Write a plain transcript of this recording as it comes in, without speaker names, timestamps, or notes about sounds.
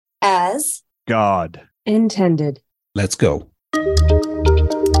as God intended. Let's go.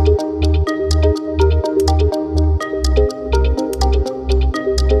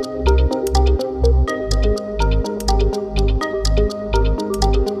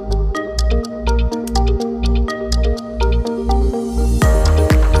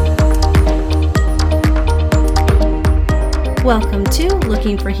 Welcome to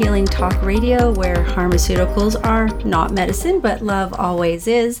Looking for Healing Talk Radio, where pharmaceuticals are not medicine, but love always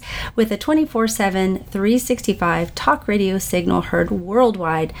is, with a 24/7, 365 talk radio signal heard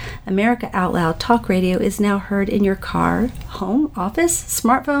worldwide. America Out Loud Talk Radio is now heard in your car, home, office,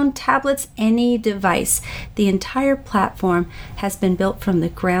 smartphone, tablets, any device. The entire platform has been built from the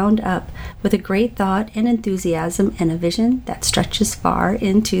ground up with a great thought and enthusiasm and a vision that stretches far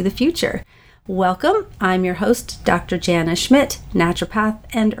into the future. Welcome. I'm your host, Dr. Jana Schmidt, naturopath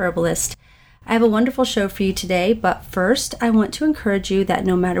and herbalist. I have a wonderful show for you today, but first I want to encourage you that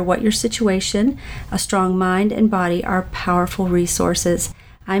no matter what your situation, a strong mind and body are powerful resources.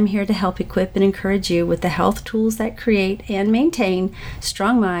 I'm here to help equip and encourage you with the health tools that create and maintain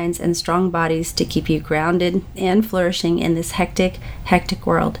strong minds and strong bodies to keep you grounded and flourishing in this hectic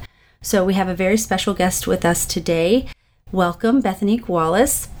world. So we have a very special guest with us today. Welcome, Bethany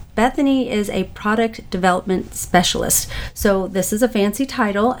Gawalis. Bethany is a product development specialist. So this is a fancy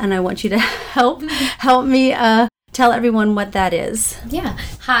title, and I want you to help me tell everyone what that is. Yeah.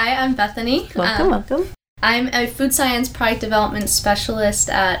 Hi, I'm Bethany. Welcome. I'm a food science product development specialist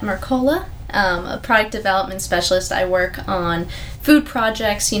at Mercola. A product development specialist. I work on food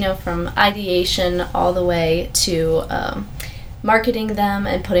projects, from ideation all the way to marketing them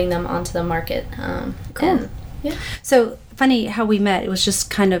and putting them onto the market. Cool. So funny how we met. It was just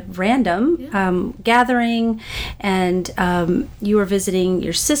kind of random gathering, and you were visiting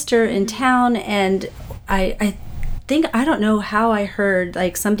your sister in town, and I think, I don't know how I heard,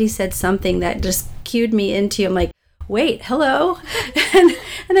 like somebody said something that just cued me into, I'm like, wait, hello.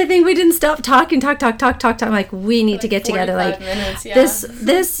 and I think we didn't stop talking. I'm like, we need to get together. Like minutes, yeah.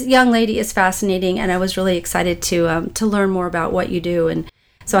 This young lady is fascinating, and I was really excited to learn more about what you do. And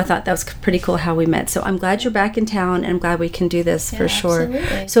so I thought that was pretty cool how we met. So I'm glad you're back in town, and I'm glad we can do this for sure.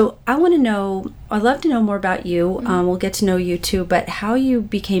 Absolutely. So I'd love to know more about you. We'll get to know you too, but how you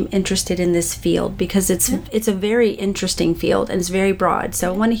became interested in this field, because it's a very interesting field and it's very broad.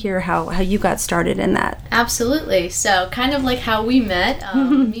 So I want to hear how you got started in that. Absolutely. So kind of like how we met,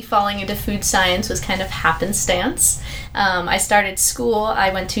 me falling into food science was kind of happenstance. I started school.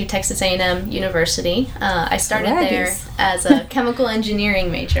 I went to Texas A&M University. I started there as a chemical engineering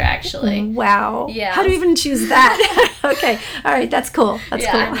major, actually. Wow. Yeah. How do you even choose that? Okay. All right. That's cool. Cool.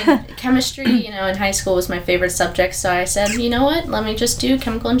 I mean, chemistry, in high school was my favorite subject. So I said, you know what? Let me just do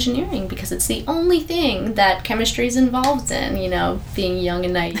chemical engineering, because it's the only thing that chemistry is involved in, being young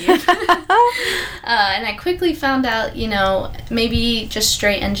and naive. And I quickly found out, maybe just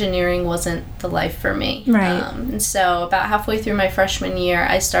straight engineering wasn't the life for me. Right. And so about halfway through my freshman year,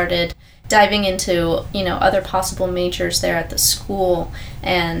 I started diving into, other possible majors there at the school,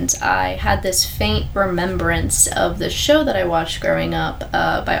 and I had this faint remembrance of the show that I watched growing up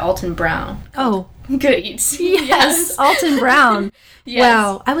by Alton Brown. Oh. Good Eats. Yes. Alton Brown. Yes.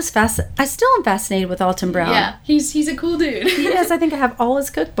 Wow. I still am fascinated with Alton Brown. Yeah, he's a cool dude. Yes, I think I have all his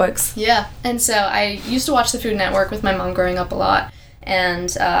cookbooks. Yeah, and so I used to watch the Food Network with my mom growing up a lot.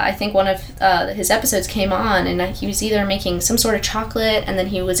 And I think one of his episodes came on, and he was either making some sort of chocolate, and then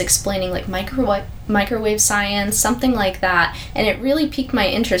he was explaining like microwave science, something like that. And it really piqued my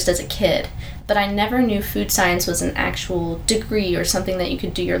interest as a kid. But I never knew food science was an actual degree or something that you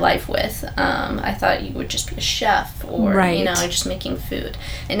could do your life with. I thought you would just be a chef or, just making food.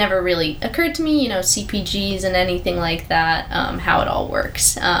 It never really occurred to me, CPGs and anything like that, how it all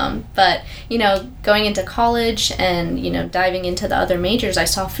works. But, going into college and, diving into the other majors, I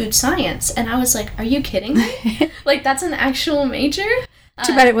saw food science. And I was like, are you kidding me? Like, that's an actual major?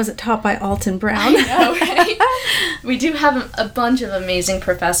 Too bad it wasn't taught by Alton Brown. I know, right? We do have a bunch of amazing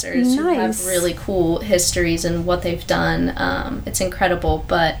professors who have really cool histories and what they've done. It's incredible,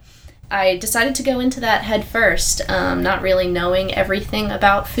 but I decided to go into that head first, not really knowing everything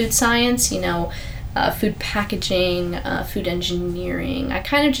about food science, food packaging, food engineering. I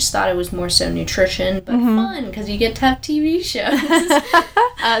kind of just thought it was more so nutrition, but fun, because you get to have TV shows.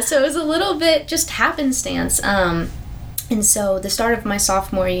 So it was a little bit just happenstance. And so the start of my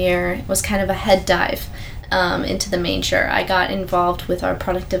sophomore year was kind of a head dive. into the major. I got involved with our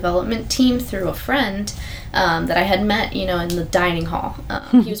product development team through a friend that I had met, in the dining hall.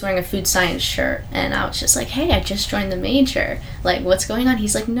 He was wearing a food science shirt, and I was just like, hey, I just joined the major. Like, what's going on?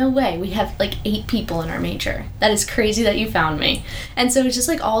 He's like, no way. We have, 8 people in our major. That is crazy that you found me. And so it's just,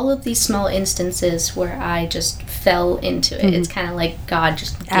 all of these small instances where I just fell into it. It's kind of like God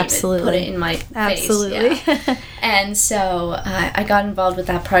just put it in my face. Absolutely. Yeah. And so I got involved with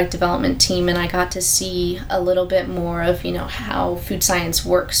that product development team, and I got to see a little bit more of, how food science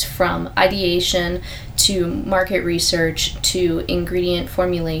works from ideation to market research to ingredient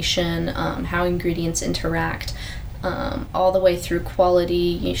formulation, how ingredients interact, all the way through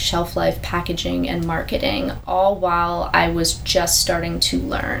quality, shelf life, packaging, and marketing, all while I was just starting to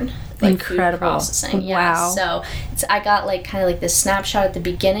learn. Incredible. Food processing. Wow. So I got this snapshot at the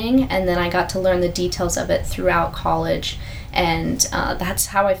beginning, and then I got to learn the details of it throughout college. And that's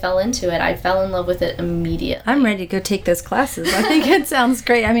how I fell into it. I fell in love with it immediately. I'm ready to go take those classes. I think it sounds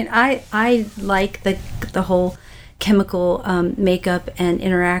great. I mean, I like the whole chemical makeup and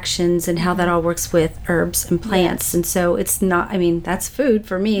interactions and how that all works with herbs and plants. Yes. And so it's not, that's food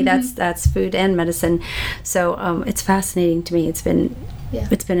for me. That's food and medicine. So it's fascinating to me. It's been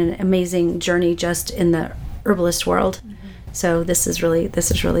an amazing journey just in the herbalist world. So this is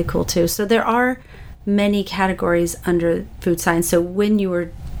really cool too. So there are many categories under food science. So when you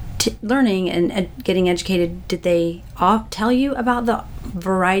were learning and getting educated, did they tell you about the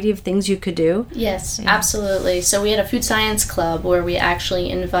variety of things you could do? Yes, absolutely. So we had a food science club where we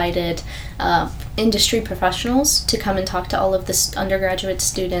actually invited industry professionals to come and talk to all of the undergraduate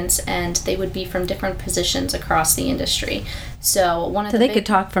students, and they would be from different positions across the industry. So they could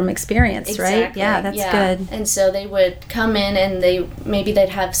talk from experience, exactly, right? Yeah, that's good. And so they would come in, and they'd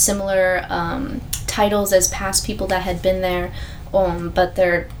have similar titles as past people that had been there, but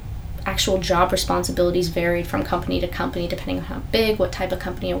their actual job responsibilities varied from company to company depending on how big, what type of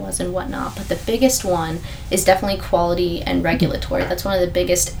company it was, and whatnot. But the biggest one is definitely quality and regulatory. That's one of the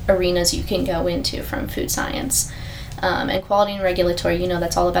biggest arenas you can go into from food science. And quality and regulatory,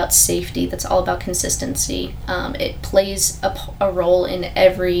 that's all about safety. That's all about consistency. It plays a role in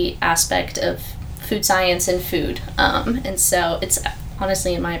every aspect of food science and food. And so it's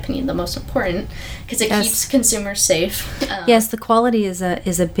honestly, in my opinion, the most important because it keeps consumers safe. Yes, the quality is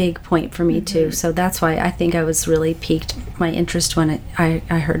a big point for me too. So that's why I think I was really piqued my interest when I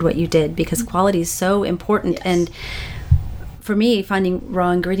heard what you did, because quality is so important. Yes. And for me, finding raw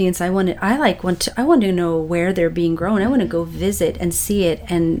ingredients, I want to know where they're being grown. I want to go visit and see it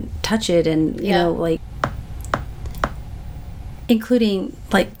and touch it, and including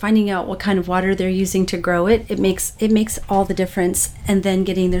finding out what kind of water they're using to grow it. It makes all the difference. And then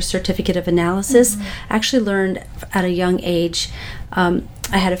getting their certificate of analysis. I actually learned at a young age. I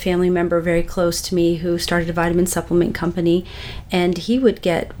had a family member very close to me who started a vitamin supplement company, and he would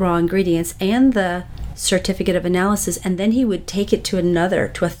get raw ingredients and the certificate of analysis, and then he would take it to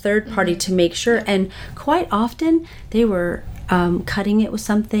a third party to make sure. And quite often they were cutting it with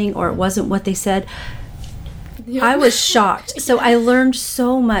something, or it wasn't what they said. I was shocked. So I learned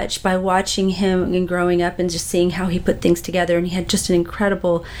so much by watching him and growing up and just seeing how he put things together. And he had just an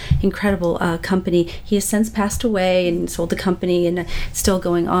incredible company. He has since passed away and sold the company, and it's still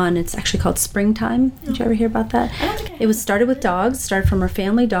going on. It's actually called Springtime. Did you ever hear about that? I don't think I have. It was started with dogs, started from our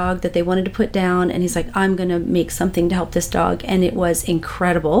family dog that they wanted to put down. And he's like, I'm going to make something to help this dog. And it was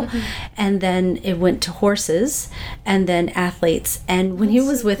incredible. And then it went to horses and then athletes. And when he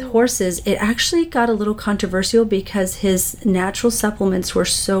was with horses, it actually got a little controversial because his natural supplements were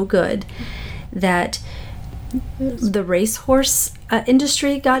so good that the racehorse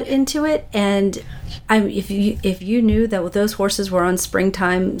industry got into it. And if you knew that those horses were on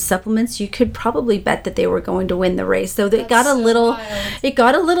Springtime supplements, you could probably bet that they were going to win the race. So it got a little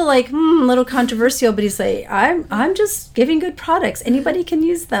little controversial. But he's like, I'm just giving good products. Anybody can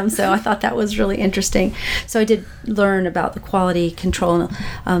use them. So I thought that was really interesting. So I did learn about the quality control.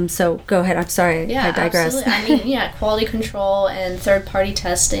 So go ahead. I'm sorry. I digress. Absolutely. Quality control and third-party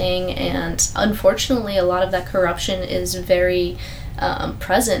testing, and unfortunately, a lot of that corruption is very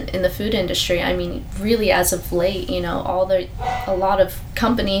present in the food industry. I mean, really, as of late, a lot of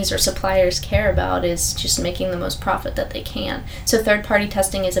companies or suppliers care about is just making the most profit that they can. So third-party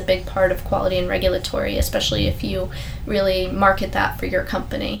testing is a big part of quality and regulatory, especially if you really market that for your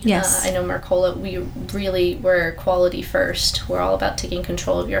company. Yes. I know Mercola, we're quality first. We're all about taking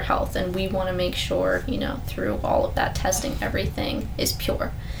control of your health, and we want to make sure, through all of that testing, everything is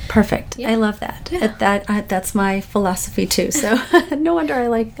pure. Perfect. Yeah. I love that. Yeah. That's my philosophy too. So No wonder I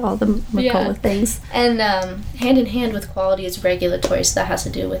like all the Mercola things. And hand in hand with quality is regulatory, so that has to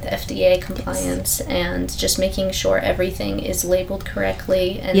do with FDA compliance and just making sure everything is labeled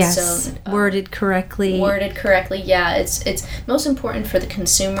correctly. And so worded correctly. Yeah. It's most important for the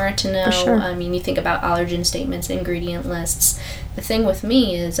consumer to know. For sure. I mean, you think about allergen statements, ingredient lists. The thing with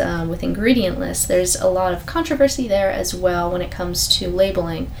me is with ingredient lists, there's a lot of controversy there as well when it comes to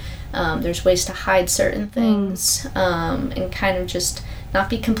labeling. There's ways to hide certain things and kind of just not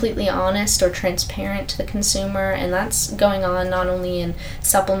be completely honest or transparent to the consumer. And that's going on not only in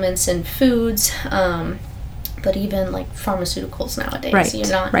supplements and foods, but even like pharmaceuticals nowadays. Right. You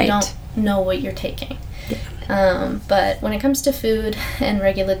don't know what you're taking. But when it comes to food and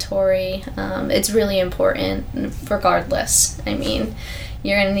regulatory, it's really important regardless. I mean,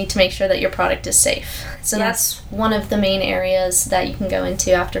 you're going to need to make sure that your product is safe. So that's one of the main areas that you can go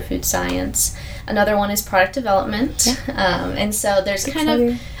into after food science. Another one is product development. And so there's kind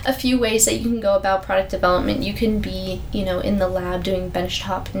of a few ways that you can go about product development. You can be, in the lab doing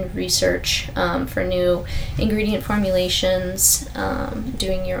benchtop and research for new ingredient formulations,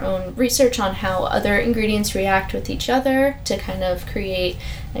 doing your own research on how other ingredients react with each other to kind of create.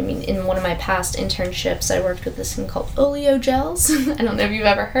 In one of my past internships, I worked with this thing called oleogels. I don't know if you've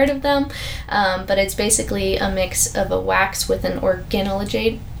ever heard of them, but it's basically a mix of a wax with an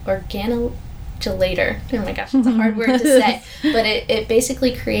organogelator. Oh my gosh, it's a hard word to say. But it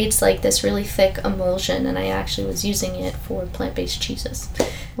basically creates like this really thick emulsion, and I actually was using it for plant-based cheeses.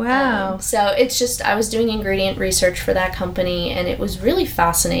 Wow. So it's just, I was doing ingredient research for that company, and it was really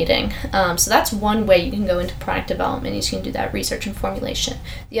fascinating. So that's one way you can go into product development, is you can do that research and formulation.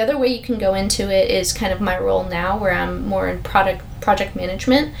 The other way you can go into it is kind of my role now, where I'm more in project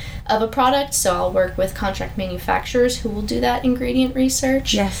management of a product. So I'll work with contract manufacturers who will do that ingredient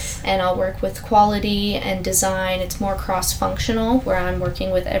research. Yes. And I'll work with quality and design. It's more cross-functional, where I'm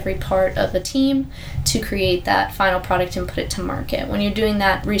working with every part of a team to create that final product and put it to market. When you're doing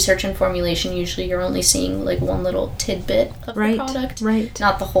that research and formulation, usually you're only seeing like one little tidbit of the product,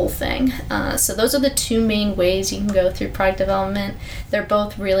 not the whole thing. So those are the two main ways you can go through product development. They're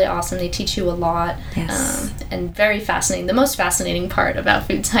both really awesome. They teach you a lot. Yes. And very fascinating. The most fascinating part about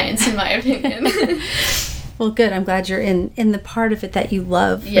food science, in my opinion. Well, good. I'm glad you're in the part of it that you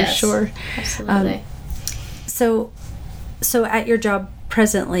love, for sure. Absolutely. So at your job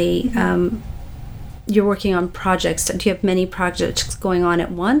presently, you're working on projects. Do you have many projects going on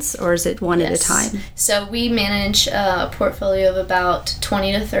at once, or is it one at a time? So we manage a portfolio of about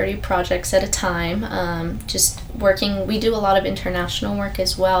 20 to 30 projects at a time. Just working, we do a lot of international work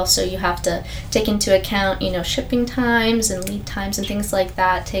as well, so you have to take into account, shipping times and lead times and things like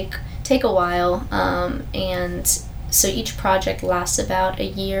that take a while. And so each project lasts about a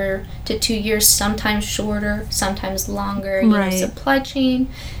year to 2 years, sometimes shorter, sometimes longer. Supply chain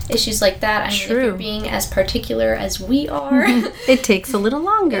issues like that. If you're being as particular as we are, it takes a little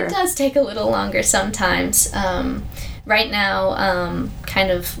longer. It does take a little longer sometimes. Right now,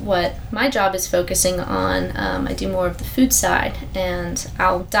 kind of what my job is focusing on, I do more of the food side, and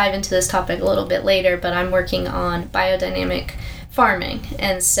I'll dive into this topic a little bit later, but I'm working on biodynamic farming,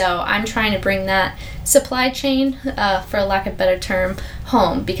 and so I'm trying to bring that supply chain, for lack of a better term,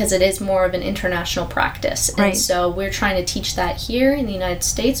 home, because it is more of an international practice. And so we're trying to teach that here in the United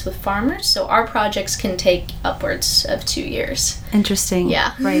States with farmers, so our projects can take upwards of 2 years. Interesting.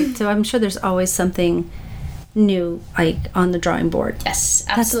 Yeah. Right. So I'm sure there's always something new, like, on the drawing board. Yes,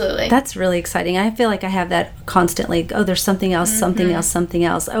 absolutely. That's really exciting. I feel like I have that constantly. Oh, there's something else, something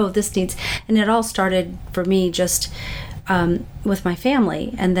else. Oh, this needs... And it all started for me just... with my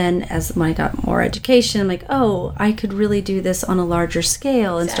family, and then when I got more education, I'm like, oh, I could really do this on a larger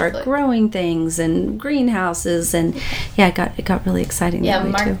scale and start growing things and greenhouses, and it got really exciting.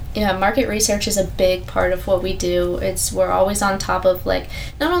 Market research is a big part of what we do. We're always on top of, like,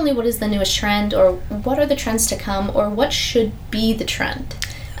 not only what is the newest trend, or what are the trends to come, or what should be the trend.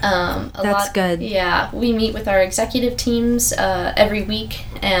 That's good. Yeah, we meet with our executive teams every week,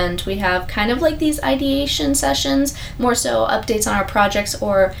 and we have kind of like these ideation sessions, more so updates on our projects,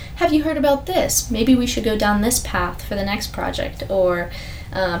 or have you heard about this? Maybe we should go down this path for the next project, or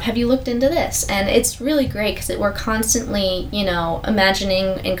have you looked into this? And it's really great because we're constantly,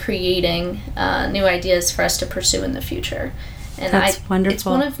 imagining and creating new ideas for us to pursue in the future. And that's wonderful. It's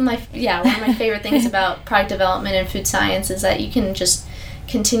one of my favorite things about product development and food science is that you can just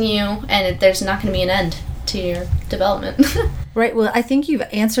continue, and there's not going to be an end to your development. Right. Well, I think you've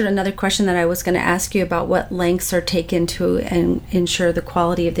answered another question that I was going to ask you about what lengths are taken to ensure the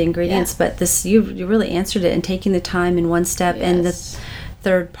quality of the ingredients. But this, you really answered it, and taking the time in one step. And the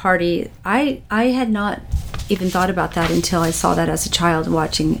third party, I had not even thought about that until I saw that as a child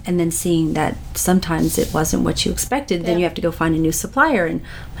watching, and then seeing that sometimes it wasn't what you expected. Then you have to go find a new supplier, and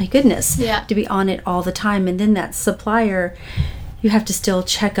my goodness, to be on it all the time. And then that supplier, you have to still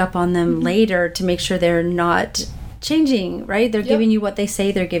check up on them later to make sure they're not changing, right? They're giving you what they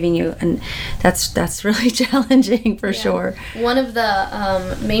say they're giving you, and that's really challenging for sure. One of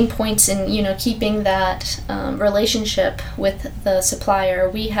the main points in keeping that relationship with the supplier,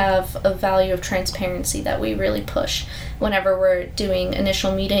 we have a value of transparency that we really push whenever we're doing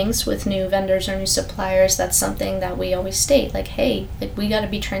initial meetings with new vendors or new suppliers. That's something that we always state, like, hey, like, we got to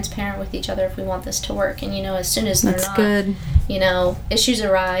be transparent with each other if we want this to work. And as soon as they're not, good. Issues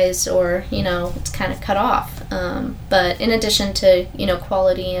arise, or it's kind of cut off. But in addition to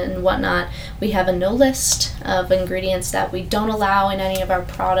quality and whatnot, we have a no list of ingredients that we don't allow in any of our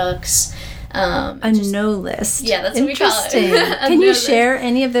products. No list. Yeah, that's what we call it. Can you share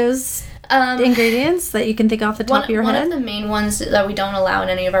any of those ingredients that you can think off the top of your head? One of the main ones that we don't allow in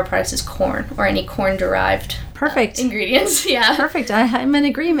any of our products is corn, or any corn-derived ingredients. Yeah. Perfect. I'm in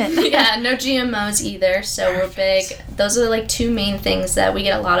agreement. Yeah, no GMOs either. So we're big. Those are like two main things that we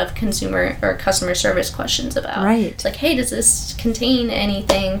get a lot of consumer or customer service questions about. Right. It's like, hey, does this contain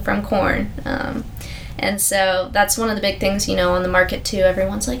anything from corn? And so that's one of the big things, on the market too.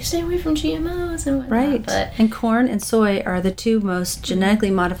 Everyone's like, stay away from GMOs and whatnot. Right. And corn and soy are the two most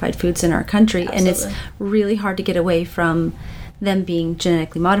genetically modified foods in our country. Absolutely. And it's really hard to get away from them being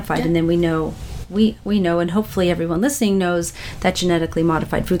genetically modified. Yeah. And then we know, and hopefully everyone listening knows, that genetically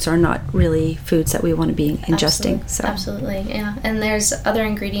modified foods are not really foods that we want to be ingesting. Absolutely, yeah. And there's other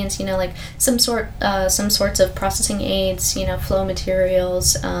ingredients, like some sorts of processing aids, flow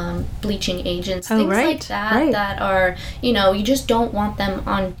materials, bleaching agents, things like that, that are, you just don't want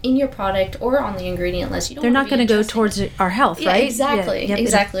them in your product or on the ingredient list. They're not going to go towards our health, right? Exactly, yeah,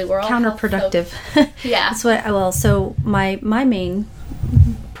 exactly. We're all counterproductive. Yeah. That's what. So my main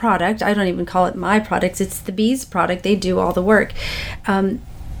product, I don't even call it my products, it's the bees product, they do all the work,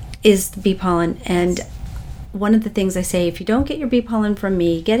 is the bee pollen. And one of the things I say, if you don't get your bee pollen from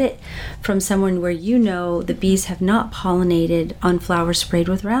me, get it from someone where the bees have not pollinated on flowers sprayed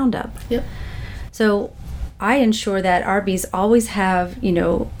with Roundup. Yep. So I ensure that our bees always have,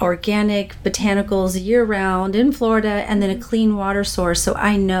 organic botanicals year-round in Florida, and then a clean water source, so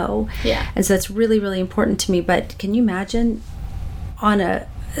I know. Yeah. And so that's really, really important to me. But can you imagine on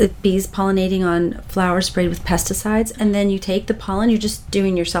bees pollinating on flowers sprayed with pesticides, and then you take the pollen, you're just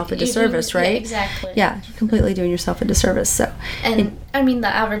doing yourself a disservice, right? Yeah, exactly. Yeah, you're completely doing yourself a disservice. So, and the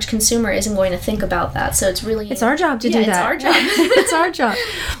average consumer isn't going to think about that, so it's our job to do that. It's our job. It's our job.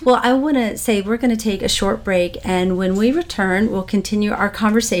 Well, I want to say we're going to take a short break, and when we return, we'll continue our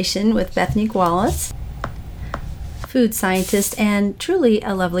conversation with Bethany Gawalis, food scientist and truly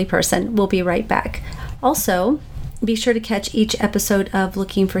a lovely person. We'll be right back. Also, be sure to catch each episode of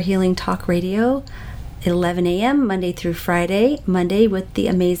Looking for Healing Talk Radio at 11 a.m. Monday through Friday. Monday with the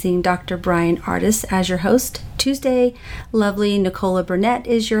amazing Dr. Brian Artis as your host. Tuesday, lovely Nicola Burnett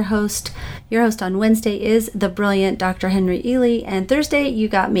is your host. Your host on Wednesday is the brilliant Dr. Henry Ely. And Thursday, you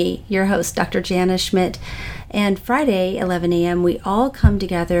got me, your host, Dr. Jana Schmidt. And Friday, 11 a.m., we all come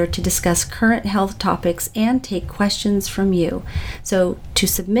together to discuss current health topics and take questions from you. So to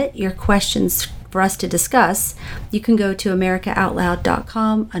submit your questions for us to discuss, you can go to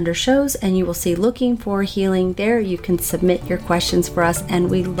americaoutloud.com under shows, and you will see Looking for Healing. There you can submit your questions for us, and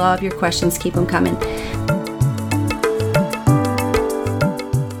we love your questions. Keep them coming.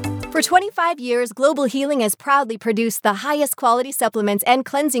 For 25 years, Global Healing has proudly produced the highest quality supplements and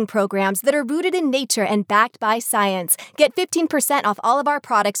cleansing programs that are rooted in nature and backed by science. Get 15% off all of our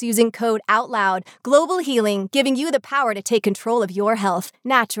products using code OUTLOUD. Global Healing, giving you the power to take control of your health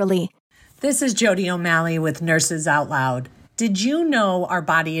naturally. This is Jody O'Malley with Nurses Out Loud. Did you know our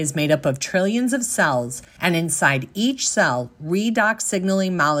body is made up of trillions of cells, and inside each cell, redox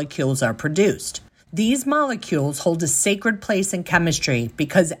signaling molecules are produced? These molecules hold a sacred place in chemistry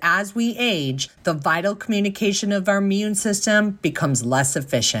because as we age, the vital communication of our immune system becomes less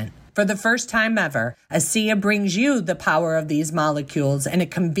efficient. For the first time ever, ASEA brings you the power of these molecules in a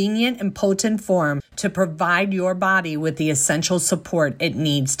convenient and potent form to provide your body with the essential support it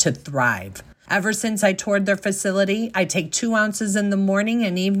needs to thrive. Ever since I toured their facility, I take 2 ounces in the morning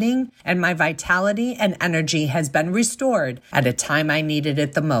and evening, and my vitality and energy has been restored at a time I needed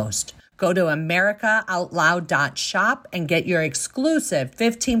it the most. Go to americaoutloud.shop and get your exclusive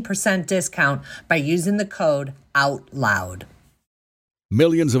 15% discount by using the code OUTLOUD.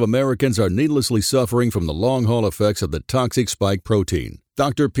 Millions of Americans are needlessly suffering from the long-haul effects of the toxic spike protein.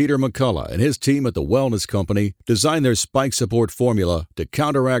 Dr. Peter McCullough and his team at the Wellness Company designed their spike support formula to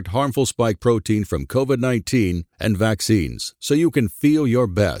counteract harmful spike protein from COVID-19 and vaccines so you can feel your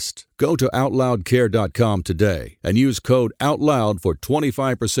best. Go to OutLoudCare.com today and use code OUTLOUD for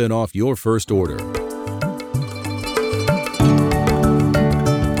 25% off your first order.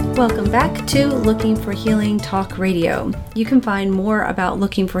 Welcome back to Looking for Healing Talk Radio. You can find more about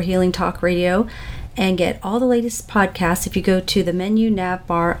Looking for Healing Talk Radio and get all the latest podcasts if you go to the menu nav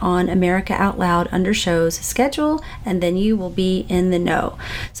bar on America Out Loud under shows schedule, and then you will be in the know.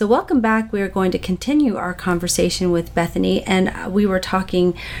 So welcome back. We are going to continue our conversation with Bethany, and we were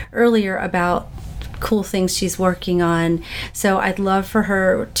talking earlier about cool things she's working on. So I'd love for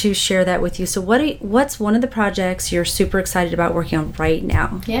her to share that with you. So what's one of the projects you're super excited about working on right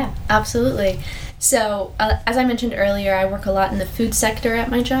now? Yeah, absolutely. So as I mentioned earlier, I work a lot in the food sector at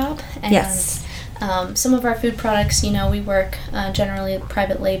my job. And yes. Some of our food products, we work generally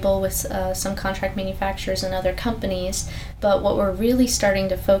private label with some contract manufacturers and other companies, but what we're really starting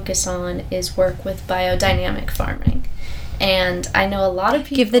to focus on is work with biodynamic farming. And I know a lot of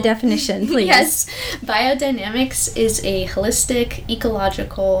people... Give the definition, please. Yes. Biodynamics is a holistic,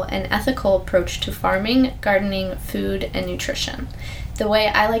 ecological, and ethical approach to farming, gardening, food, and nutrition. The way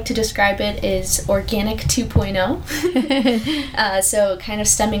I like to describe it is organic 2.0. So kind of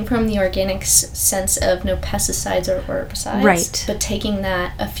stemming from the organic sense of no pesticides or herbicides. Right. But taking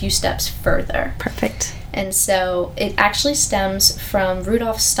that a few steps further. Perfect. And so it actually stems from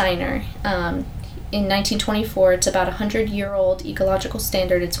Rudolf Steiner. In 1924, it's about a 100-year-old ecological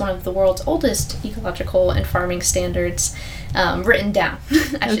standard. It's one of the world's oldest ecological and farming standards written down,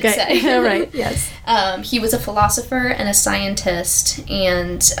 I should say. Right, yes. He was a philosopher and a scientist,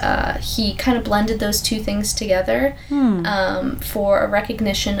 and he kind of blended those two things together for a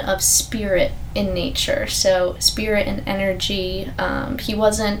recognition of spirit in nature. So spirit and energy. He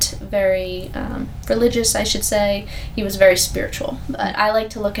wasn't very religious, I should say. He was very spiritual. But I like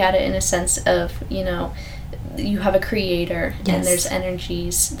to look at it in a sense of, you have a creator, yes, and there's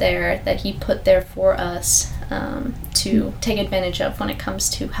energies there that he put there for us to take advantage of when it comes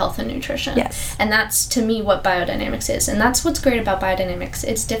to health and nutrition. Yes. And that's, to me, what biodynamics is. And that's what's great about biodynamics.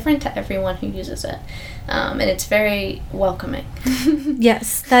 It's different to everyone who uses it. And it's very welcoming.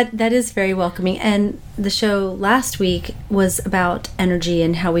 Yes, that is very welcoming. And the show last week was about energy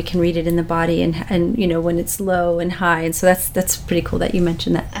and how we can read it in the body and when it's low and high. And so that's pretty cool that you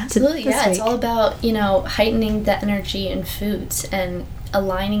mentioned that. Absolutely, yeah. It's all about, heightening the energy in foods and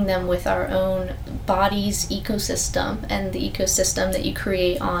aligning them with our own body's ecosystem and the ecosystem that you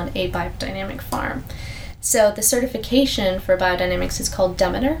create on a biodynamic farm. So the certification for biodynamics is called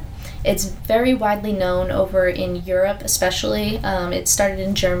Demeter. It's very widely known over in Europe, especially. It started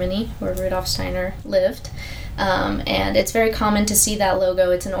in Germany, where Rudolf Steiner lived. And it's very common to see that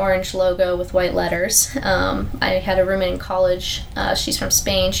logo. It's an orange logo with white letters. I had a roommate in college. She's from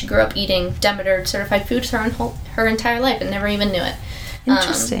Spain. She grew up eating Demeter certified foods her entire life and never even knew it.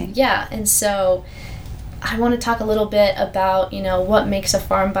 Interesting. Yeah, and so I want to talk a little bit about, what makes a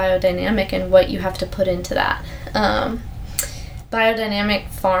farm biodynamic and what you have to put into that. Biodynamic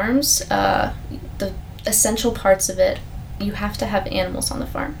farms, the essential parts of it, you have to have animals on the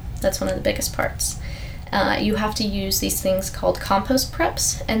farm. That's one of the biggest parts. You have to use these things called compost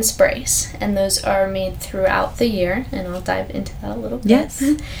preps and sprays, and those are made throughout the year, and I'll dive into that a little bit. Yes.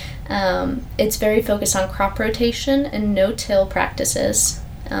 It's very focused on crop rotation and no-till practices,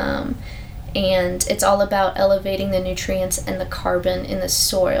 and it's all about elevating the nutrients and the carbon in the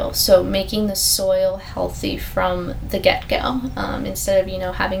soil, so making the soil healthy from the get-go, instead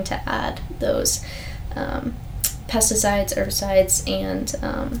of having to add those pesticides, herbicides,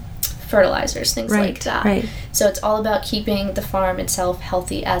 and fertilizers, things like that. Right. So it's all about keeping the farm itself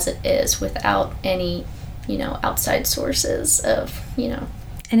healthy as it is without any outside sources of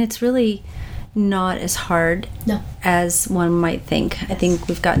And it's really not as hard as one might think. Yes. I think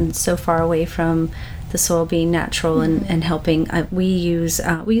we've gotten so far away from the soil being natural, mm-hmm, and helping. We use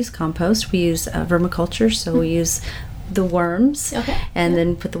compost. We use vermiculture, so we use the worms, and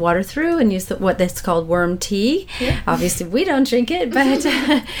then put the water through and use what that's called worm tea. Yeah. Obviously, we don't drink it,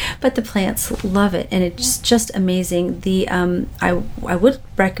 but the plants love it, and it's just amazing. The I would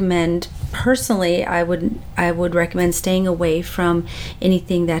recommend. Personally, I would recommend staying away from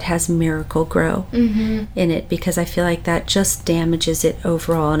anything that has Miracle-Gro in it, because I feel like that just damages it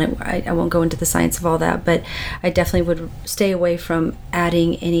overall. And I won't go into the science of all that, but I definitely would stay away from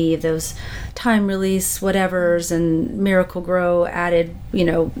adding any of those time release whatevers and Miracle-Gro added,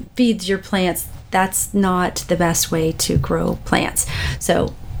 feeds your plants. That's not the best way to grow plants.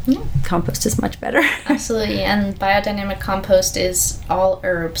 So compost is much better. Absolutely. And biodynamic compost is all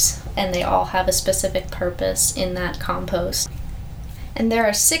herbs, and they all have a specific purpose in that compost. And there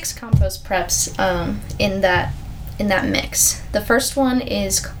are 6 compost preps in that mix. The first one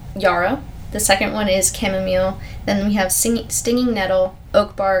is yarrow. The second one is chamomile. Then we have stinging nettle,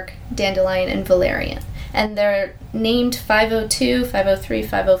 oak bark, dandelion, and valerian. And they're named 502, 503,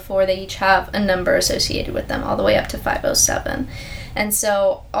 504. They each have a number associated with them, all the way up to 507. And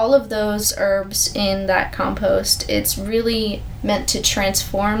so all of those herbs in that compost, it's really meant to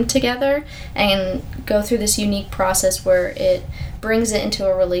transform together and go through this unique process where it brings it into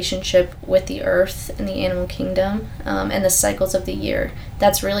a relationship with the earth and the animal kingdom, and the cycles of the year.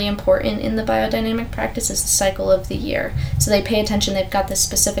 That's really important in the biodynamic practice, is the cycle of the year. So they pay attention. They've got this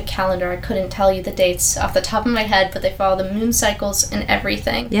specific calendar. I couldn't tell you the dates off the top of my head, but they follow the moon cycles and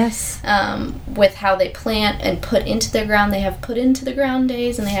everything. Yes. With how they plant and put into the ground. They have put into the ground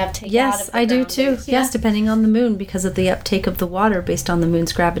days, and they have take out of the ground days. Yes, I do too. Yeah. Yes, depending on the moon, because of the uptake of the water based on the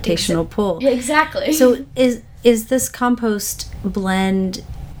moon's gravitational pull. Yeah, exactly. So is this compost blend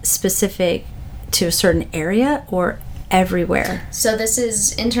specific to a certain area or everywhere? So this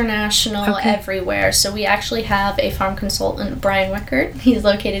is international, Okay. everywhere. So we actually have a farm consultant, Brian Wickert. He's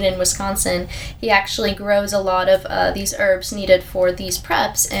located in Wisconsin. He actually grows a lot of these herbs needed for these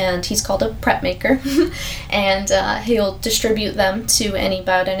preps, and he's called a prep maker. And he'll distribute them to any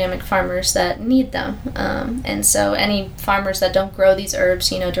biodynamic farmers that need them. And so any farmers that don't grow these herbs,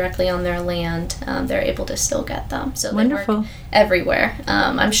 directly on their land, they're able to still get them. So Wonderful. They work everywhere.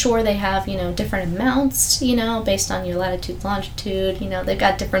 I'm sure they have, different amounts, based on your latitude, longitude, they've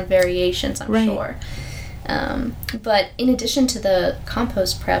got different variations, I'm Right. sure. But in addition to the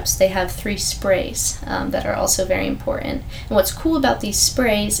compost preps, they have 3 sprays that are also very important. And what's cool about these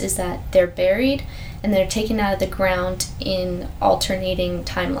sprays is that they're buried and they're taken out of the ground in alternating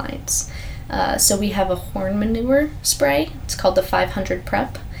timelines. So we have a horn manure spray. It's called the 500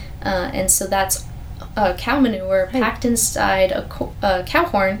 prep. And so that's cow manure packed inside a cow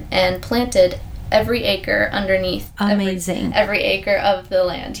horn and planted every acre underneath Amazing. every acre of the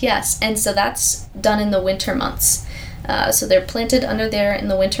land. Yes. And so that's done in the winter months. So they're planted under there in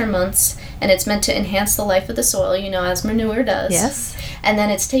the winter months, and it's meant to enhance the life of the soil, as manure does. Yes. And then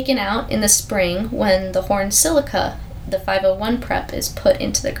it's taken out in the spring when the horn silica, the 501 prep, is put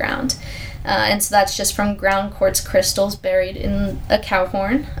into the ground. And so that's just from ground quartz crystals buried in a cow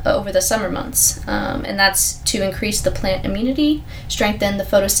horn over the summer months. And that's to increase the plant immunity, strengthen the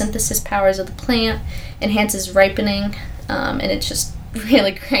photosynthesis powers of the plant, enhances ripening, and it's just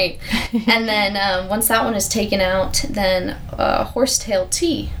really great. And then once that one is taken out, then horsetail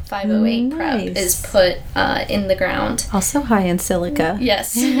tea 508 prep is put in the ground. Also high in silica.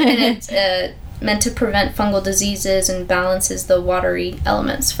 Yes, and it's meant to prevent fungal diseases and balances the watery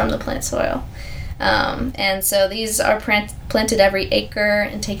elements from the plant soil. And so these are planted every acre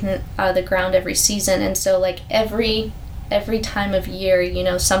and taken out of the ground every season. And so every time of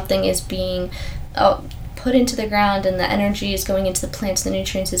year, something is being put into the ground, and the energy is going into the plants, the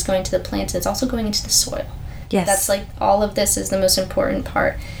nutrients is going to the plants, and it's also going into the soil. Yes. That's all of this is the most important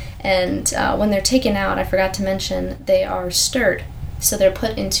part. And when they're taken out, I forgot to mention, they are stirred. So they're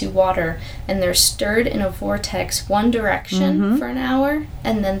put into water, and they're stirred in a vortex one direction for an hour,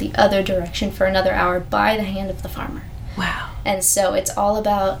 and then the other direction for another hour by the hand of the farmer. Wow. And so it's all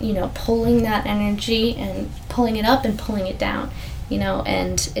about, pulling that energy and pulling it up and pulling it down,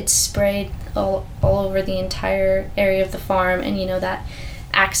 and it's sprayed all over the entire area of the farm, and, that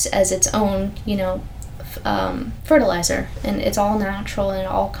acts as its own, fertilizer, and it's all natural, and it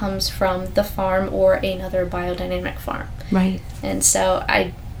all comes from the farm or another biodynamic farm. Right. And so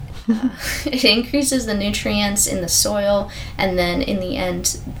it increases the nutrients in the soil, and then in the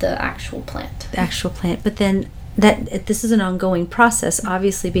end, the actual plant. But then this is an ongoing process,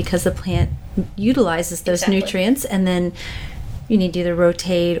 obviously, because the plant utilizes those nutrients, and then you need to either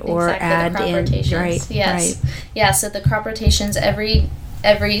rotate or add in. Right. Yes. Right. Yeah. So the crop rotations every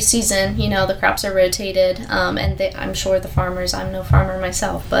season, the crops are rotated, and I'm sure the farmers, I'm no farmer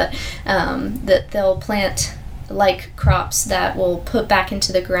myself, but that they'll plant crops that will put back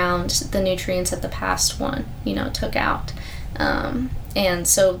into the ground the nutrients that the past one, took out. And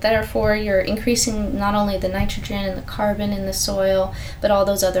so therefore you're increasing not only the nitrogen and the carbon in the soil, but all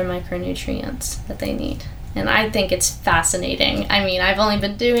those other micronutrients that they need. And I think it's fascinating. I mean, I've only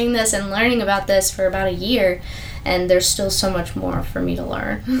been doing this and learning about this for about a year, and there's still so much more for me to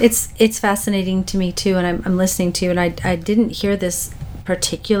learn. It's fascinating to me too, and I'm listening to you, and I didn't hear this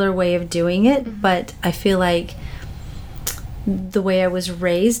particular way of doing it, but I feel like the way I was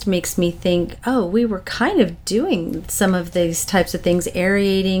raised makes me think, oh, we were kind of doing some of these types of things,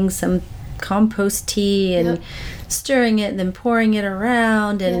 aerating some compost tea and stirring it and then pouring it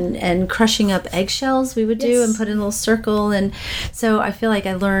around and crushing up eggshells we would do and put in a little circle. And so I feel like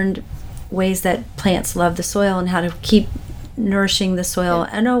I learned ways that plants love the soil and how to keep nourishing the soil.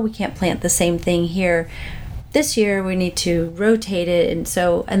 I know we can't plant the same thing here. This year we need to rotate it,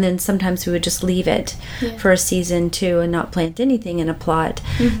 and then sometimes we would just leave it for a season too and not plant anything in a plot.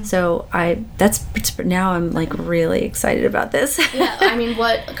 So now I'm like really excited about this. I mean,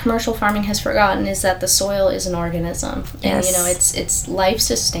 what commercial farming has forgotten is that the soil is an organism, and it's life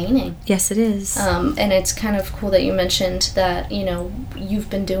sustaining. Yes, it is. And it's kind of cool that you mentioned that you've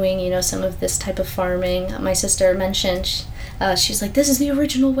been doing some of this type of farming. My sister mentioned. She's like, this is the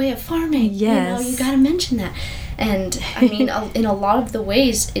original way of farming. Yes. You got to mention that. And I mean, in a lot of the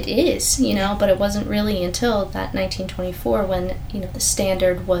ways it is, but it wasn't really until that 1924 when, the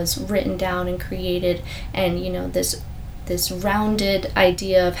standard was written down and created, and, this rounded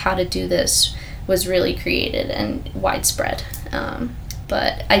idea of how to do this was really created and widespread.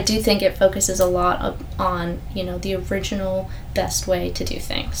 But I do think it focuses a lot on, the original best way to do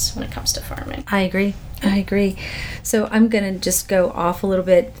things when it comes to farming. I agree. So I'm going to just go off a little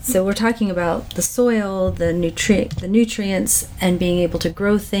bit. So we're talking about the soil, the nutrients, and being able to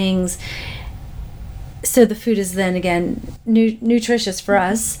grow things. So the food is then, again, nutritious for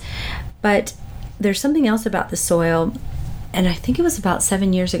us. But there's something else about the soil. And I think it was about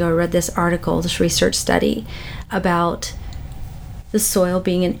 7 years ago I read this article, this research study, about the soil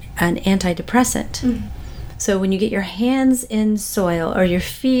being an antidepressant. So when you get your hands in soil or your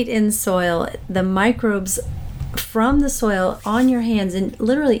feet in soil, the microbes from the soil on your hands and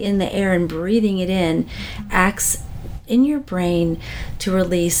literally in the air and breathing it in acts in your brain to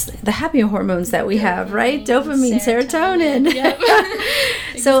release the happy hormones that we have, right? Dopamine, serotonin. Yep.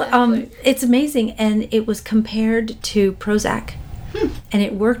 So Exactly. It's amazing. And it was compared to Prozac. And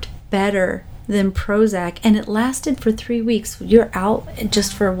it worked better than Prozac, and it lasted for 3 weeks. You're out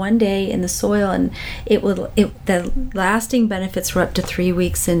just for one day in the soil, and the lasting benefits were up to 3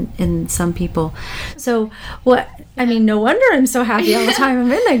 weeks in some people. So no wonder I'm so happy all the time.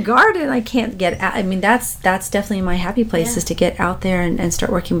 I'm in the garden. I can't get out. I mean, that's definitely my happy place is to get out there and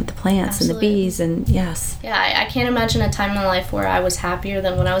start working with the plants and the bees. And yes. Yeah, I can't imagine a time in life where I was happier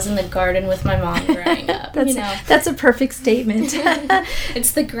than when I was in the garden with my mom growing up. That's a perfect statement.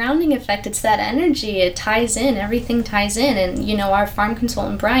 It's the grounding effect. It's that energy. It ties in. Everything ties in. And, our farm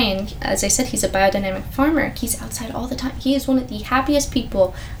consultant, Brian, as I said, he's a biodynamic farmer. He's outside all the time. He is one of the happiest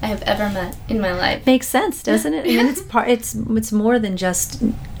people I have ever met in my life. Makes sense, doesn't it? I mean, it's more than just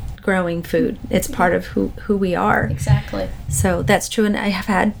growing food. It's part of who we are. Exactly. So that's true. And I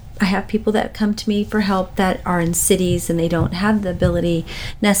have people that come to me for help that are in cities and they don't have the ability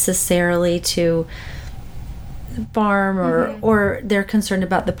necessarily to farm or they're concerned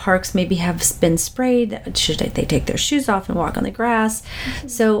about the parks maybe have been sprayed. Should they take their shoes off and walk on the grass?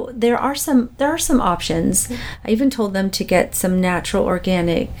 So there are some options. I even told them to get some natural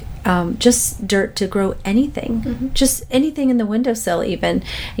organic just dirt to grow anything, just anything in the windowsill even,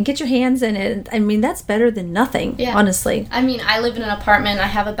 and get your hands in it. I mean, that's better than nothing, honestly. I mean, I live in an apartment. I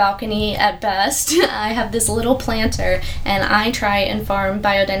have a balcony at best. I have this little planter, and I try and farm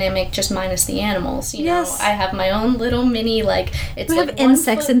biodynamic just minus the animals. You know, I have my own little mini, we have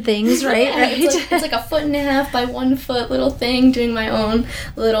insects and things, right? It's like a 1.5 by 1 foot little thing, doing my own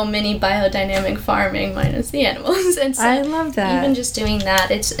little mini biodynamic farming minus the animals. And so I love that. Even just doing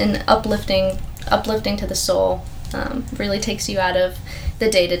that, it's an uplifting to the soul. Really takes you out of the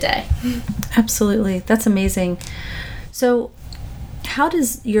day-to-day. Absolutely. That's amazing. So how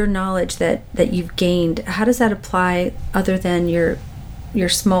does your knowledge that you've gained, how does that apply other than your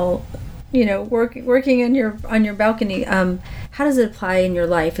small, working on your balcony? How does it apply in your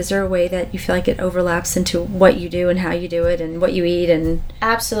life? Is there a way that you feel like it overlaps into what you do and how you do it and what you eat? And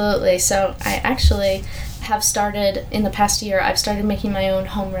Absolutely. So I actually have started, in the past year, I've started making my own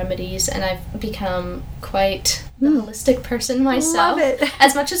home remedies, and I've become quite the holistic person myself. Love it.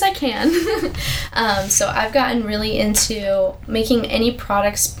 As much as I can. So I've gotten really into making any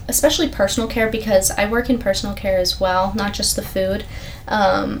products, especially personal care, because I work in personal care as well, not just the food.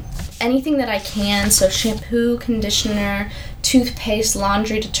 Anything that I can, so shampoo, conditioner, toothpaste,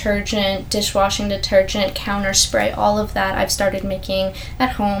 laundry detergent, dishwashing detergent, counter spray, all of that I've started making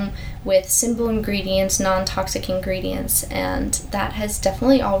at home with simple ingredients, non-toxic ingredients, and that has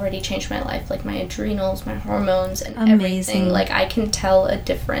definitely already changed my life, like my adrenals, my hormones, and everything. Like, I can tell a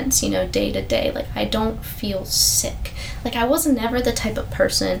difference, you know, day to day. Like, I don't feel sick. Like, I was never the type of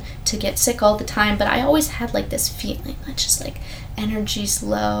person to get sick all the time, but I always had, like, this feeling that just, like, energy's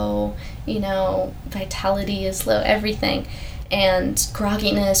low, you know, vitality is low, everything. And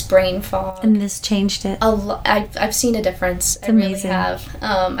grogginess, brain fog. And this changed it. I've seen a difference. It's amazing. Really have.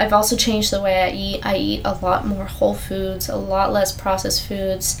 I've also changed the way I eat. I eat a lot more whole foods, a lot less processed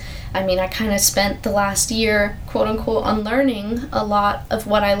foods. I mean, I kind of spent the last year, quote unquote, unlearning a lot of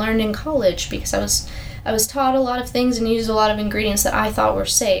what I learned in college, because I was taught a lot of things and used a lot of ingredients that I thought were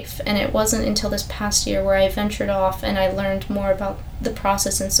safe. And it wasn't until this past year where I ventured off and I learned more about the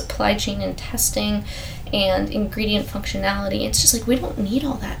process and supply chain and testing and ingredient functionality. It's just like, we don't need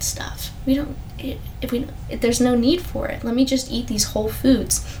all that stuff. There's no need for it. Let me just eat these whole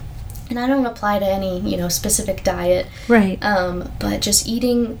foods. And I don't apply to any, you know, specific diet. Right. But just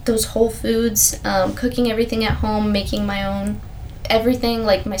eating those whole foods, cooking everything at home, making my own everything.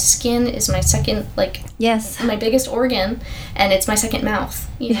 Like, my skin is my second, like, yes, my biggest organ, and it's my second mouth,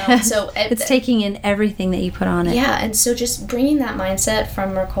 you know. So it's taking in everything that you put on it. Yeah, and so just bringing that mindset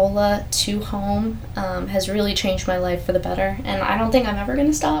from Mercola to home has really changed my life for the better, and I don't think I'm ever going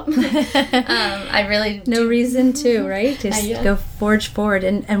to stop. I really no reason to, right? Just go forge forward,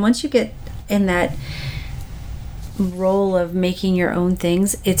 and once you get in that role of making your own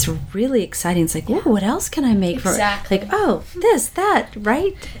things, it's really exciting. It's like, oh, what else can I make? Exactly. Like, oh, this, that,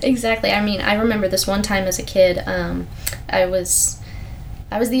 right? Exactly. I mean, I remember this one time as a kid, I was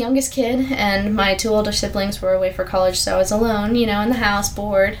the youngest kid, and my two older siblings were away for college, so I was alone, you know, in the house,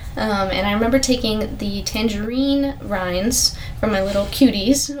 bored. And I remember taking the tangerine rinds from my little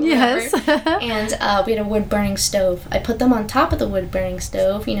cuties, yes, and we had a wood-burning stove. I put them on top of the wood-burning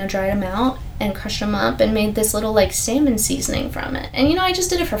stove, you know, dried them out, and crushed them up, and made this little, like, salmon seasoning from it. And, you know, I just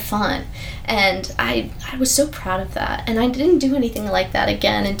did it for fun. And I was so proud of that. And I didn't do anything like that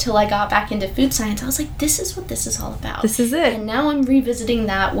again until I got back into food science. I was like, this is what this is all about. This is it. And now I'm revisiting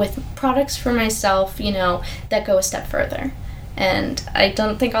that with products for myself, you know, that go a step further. And I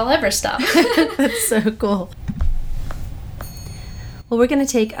don't think I'll ever stop. That's so cool. Well, we're going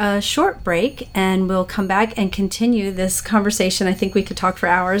to take a short break, and we'll come back and continue this conversation. I think we could talk for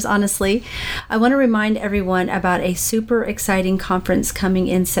hours, honestly. I want to remind everyone about a super exciting conference coming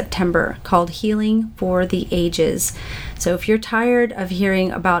in September called Healing for the Ages. So if you're tired of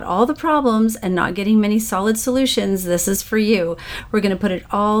hearing about all the problems and not getting many solid solutions, this is for you. We're going to put it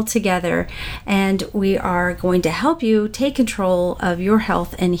all together, and we are going to help you take control of your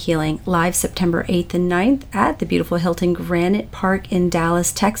health and healing. Live September 8th and 9th at the beautiful Hilton Granite Park in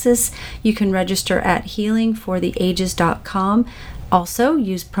Dallas, Texas. You can register at healingfortheages.com. Also,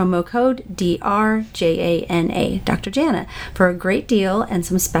 use promo code DRJANA, Dr. Jana, for a great deal and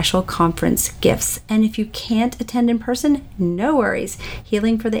some special conference gifts. And if you can't attend in person, no worries.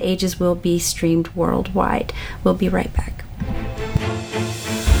 Healing for the Ages will be streamed worldwide. We'll be right back.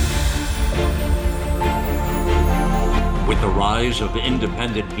 With the rise of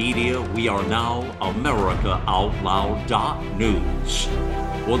independent media, we are now AmericaOutloud.news.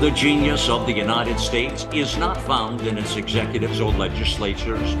 For the genius of the United States is not found in its executives or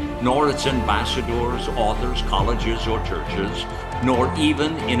legislatures, nor its ambassadors, authors, colleges, or churches, nor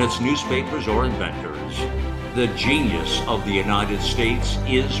even in its newspapers or inventors. The genius of the United States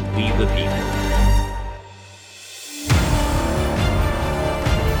is we the people.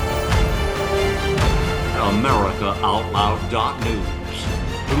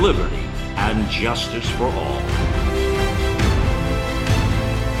 AmericaOutloud.news. Liberty and justice for all.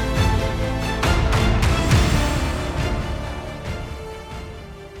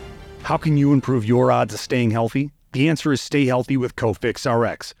 How can you improve your odds of staying healthy? The answer is stay healthy with Cofix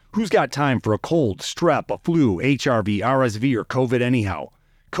RX. Who's got time for a cold, strep, a flu, HRV, RSV, or COVID anyhow?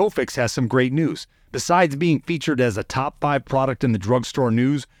 Cofix has some great news. Besides being featured as a top 5 product in the drugstore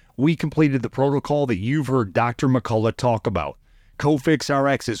news, we completed the protocol that you've heard Dr. McCullough talk about. Cofix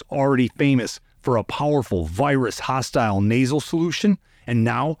RX is already famous for a powerful virus-hostile nasal solution, and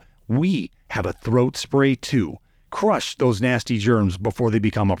now we have a throat spray too. Crush those nasty germs before they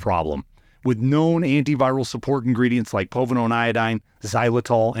become a problem. With known antiviral support ingredients like povidone iodine,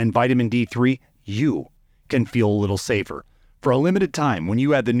 xylitol, and vitamin D3, you can feel a little safer. For a limited time, when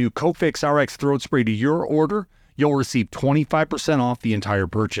you add the new Cofix RX throat spray to your order, you'll receive 25% off the entire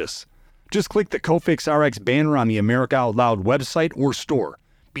purchase. Just click the Cofix RX banner on the America Out Loud website or store.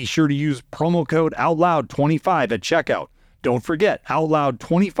 Be sure to use promo code OUTLOUD25 at checkout. Don't forget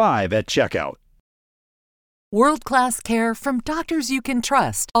OUTLOUD25 at checkout. World-class care from doctors you can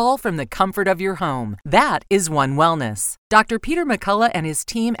trust, all from the comfort of your home. That is One Wellness. Dr. Peter McCullough and his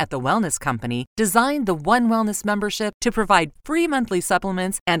team at The Wellness Company designed the One Wellness membership to provide free monthly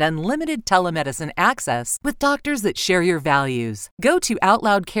supplements and unlimited telemedicine access with doctors that share your values. Go to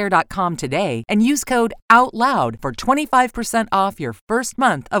OutLoudCare.com today and use code OUTLOUD for 25% off your first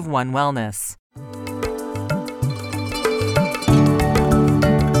month of One Wellness.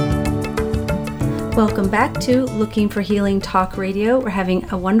 Welcome back to Looking for Healing Talk Radio. We're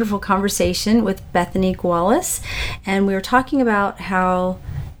having a wonderful conversation with Bethany Gawalis, and we were talking about how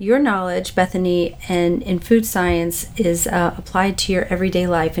your knowledge, Bethany, and in food science is applied to your everyday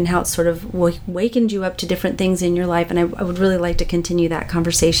life and how it sort of wakened you up to different things in your life, and I would really like to continue that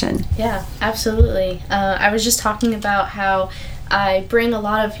conversation. Yeah, absolutely. I was just talking about how I bring a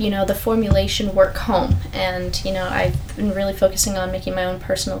lot of, the formulation work home, and, I've been really focusing on making my own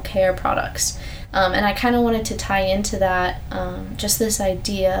personal care products. And I kind of wanted to tie into that, just this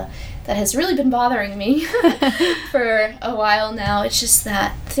idea that has really been bothering me for a while now. It's just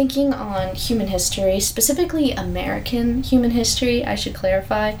that thinking on human history, specifically American human history, I should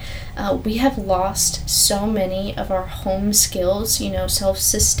clarify, we have lost so many of our home skills,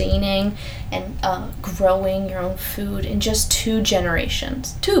 self-sustaining and growing your own food in just 2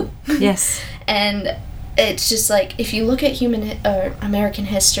 generations. 2! Yes. And it's just like, if you look at American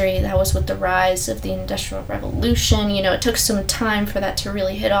history, that was with the rise of the Industrial Revolution. It took some time for that to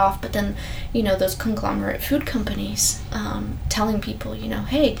really hit off, but then, those conglomerate food companies telling people,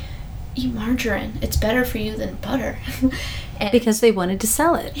 hey, eat margarine. It's better for you than butter. Because they wanted to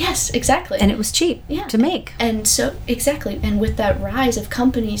sell it. Yes, exactly. And it was cheap to make. And so, exactly. And with that rise of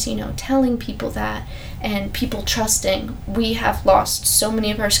companies, telling people that, and people trusting, we have lost so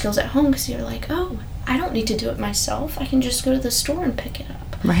many of our skills at home because you're like, oh, I don't need to do it myself. I can just go to the store and pick it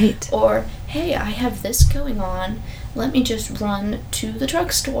up. Right. Or, hey, I have this going on. Let me just run to the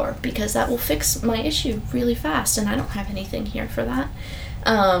drugstore because that will fix my issue really fast, and I don't have anything here for that.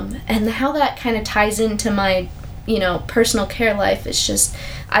 And how that kind of ties into my, personal care life is just,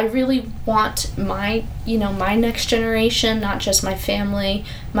 I really want my, my next generation, not just my family,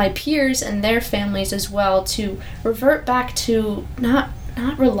 my peers and their families as well, to revert back to not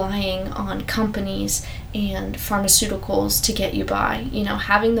relying on companies and pharmaceuticals to get you by,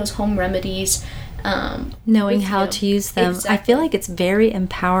 having those home remedies, knowing how to use them. Exactly. I feel like it's very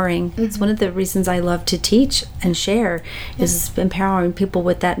empowering. Mm-hmm. It's one of the reasons I love to teach and share is empowering people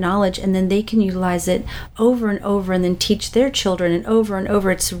with that knowledge, and then they can utilize it over and over and then teach their children and over.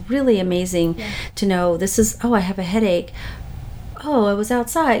 It's really amazing to know this is, I have a headache. Oh, I was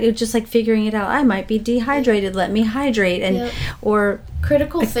outside. It was just like figuring it out. I might be dehydrated. Let me hydrate. And or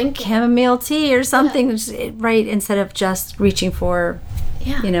critical thinking. Chamomile tea or something, right? Instead of just reaching for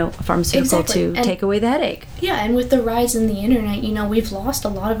a pharmaceutical to take away the headache. Yeah, and with the rise in the internet, we've lost a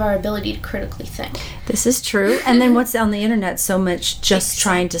lot of our ability to critically think. This is true. And then what's on the internet so much just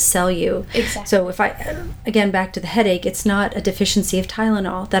trying to sell you. Exactly. So if again, back to the headache, it's not a deficiency of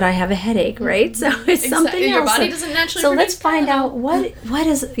Tylenol that I have a headache, right? So it's something else. Your body doesn't naturally So produce let's find out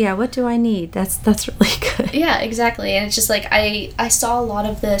what do I need? That's really good. Yeah, exactly. And it's just like, I saw a lot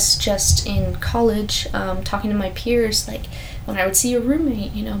of this just in college, talking to my peers, like, when I would see a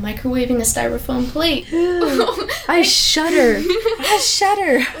roommate, microwaving a styrofoam plate. I shudder.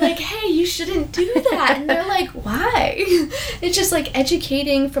 Like, hey, you shouldn't do that. And they're like, why? It's just like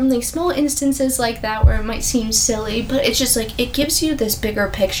educating from like small instances like that where it might seem silly, but it's just like, it gives you this bigger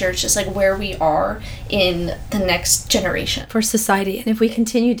picture. It's just like where we are in the next generation. For society. And if we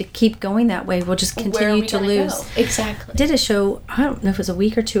continue to keep going that way, we'll just continue to lose. Go? Exactly. I did a show, I don't know if it was a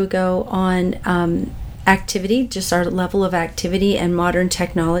week or 2 ago, on activity, just our level of activity and modern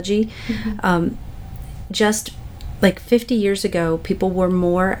technology. Mm-hmm. Just like 50 years ago, people were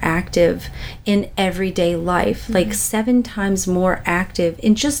more active in everyday life, like 7 times more active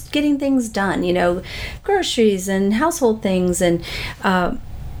in just getting things done, groceries and household things. And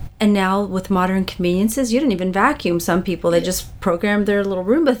now with modern conveniences, you don't even vacuum. Some people, they just program their little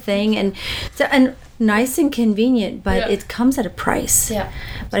Roomba thing, and nice and convenient, but it comes at a price. Yeah.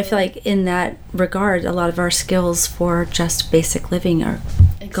 But I feel like in that regard, a lot of our skills for just basic living are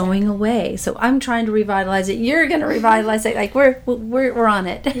going away. So I'm trying to revitalize it. You're going to revitalize it. Like we're on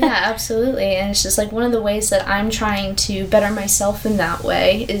it. Yeah, absolutely. And it's just like one of the ways that I'm trying to better myself in that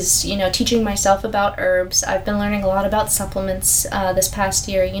way is, teaching myself about herbs. I've been learning a lot about supplements this past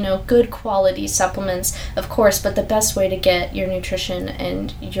year, good quality supplements, of course, but the best way to get your nutrition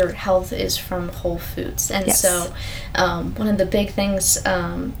and your health is from whole foods. And so one of the big things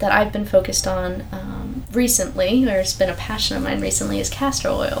that I've been focused on recently, or it's been a passion of mine recently, is castor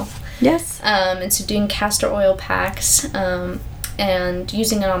oil. Yes. And so doing castor oil packs, and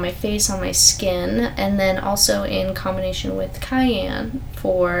using it on my face, on my skin, and then also in combination with cayenne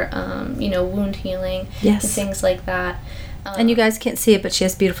for, wound healing and things like that. And you guys can't see it, but she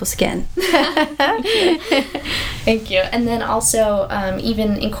has beautiful skin. Thank you. And then also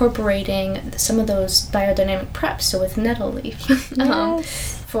even incorporating some of those biodynamic preps, so with nettle leaf.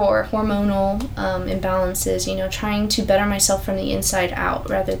 For hormonal imbalances, trying to better myself from the inside out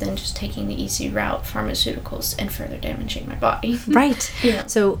rather than just taking the easy route, pharmaceuticals, and further damaging my body. Right.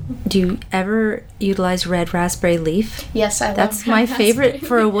 So do you ever utilize red raspberry leaf? Yes, I love That's my favorite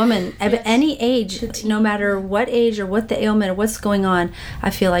for a woman. At any age, no matter what age or what the ailment or what's going on,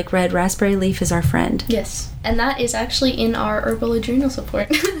 I feel like red raspberry leaf is our friend. Yes. And that is actually in our herbal adrenal support.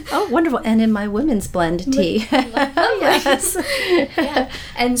 Oh, wonderful. And in my women's blend tea. Yes. Yeah.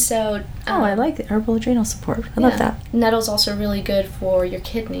 And so... I like the herbal adrenal support. I love that. Nettle's also really good for your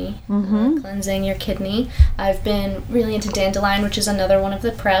kidney, cleansing your kidney. I've been really into dandelion, which is another one of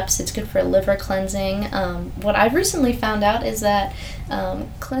the preps. It's good for liver cleansing. What I've recently found out is that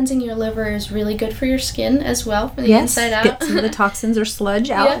cleansing your liver is really good for your skin as well, from the inside out. Get some of the toxins or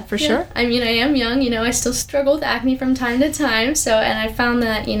sludge out, for sure. I mean, I am young, I still struggle with acne from time to time, and I found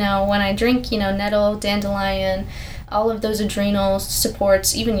that, when I drink, nettle, dandelion, all of those adrenal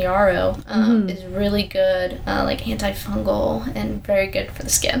supports, even yarrow, is really good, like antifungal and very good for the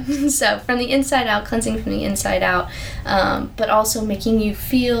skin. So from the inside out, cleansing from the inside out, but also making you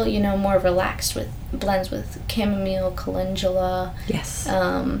feel, more relaxed with blends with chamomile, calendula. Yes.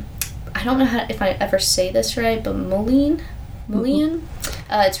 I don't know if I ever say this right, but mullein.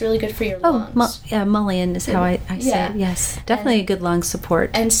 It's really good for your lungs. Mullein is how I say it. Yes, definitely a good lung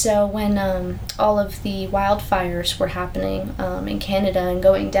support. And so when all of the wildfires were happening in Canada and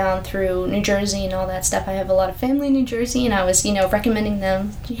going down through New Jersey and all that stuff, I have a lot of family in New Jersey, and I was, recommending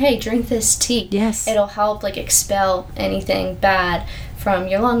them, hey, drink this tea. Yes. It'll help, expel anything bad from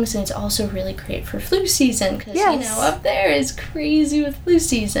your lungs, and it's also really great for flu season, because, up there is crazy with flu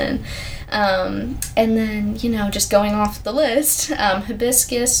season. And then, just going off the list,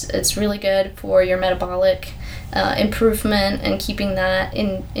 hibiscus, it's really good for your metabolic improvement and keeping that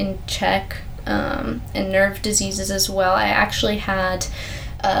in check, and nerve diseases as well. I actually had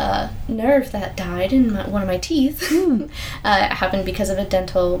a nerve that died in one of my teeth. It happened because of a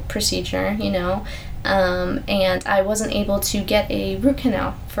dental procedure, and I wasn't able to get a root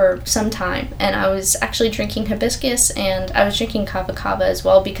canal for some time, and I was actually drinking hibiscus, and I was drinking kava kava as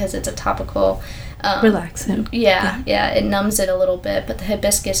well, because it's a topical relaxant. It numbs it a little bit, but the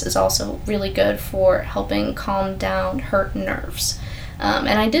hibiscus is also really good for helping calm down hurt nerves. And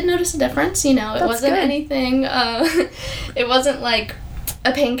I did notice a difference, it wasn't anything, it wasn't like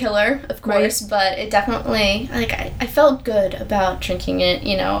a painkiller, of course, but it definitely, I felt good about drinking it,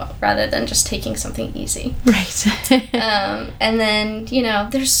 rather than just taking something easy. Right. And then,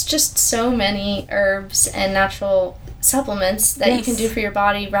 there's just so many herbs and natural supplements that you can do for your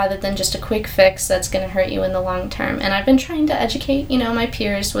body rather than just a quick fix that's going to hurt you in the long term. And I've been trying to educate, my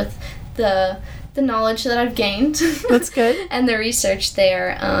peers with the knowledge that I've gained. That's good. And the research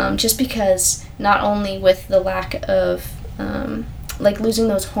there, just because not only with the lack of... losing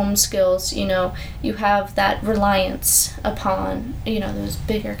those home skills, you have that reliance upon, those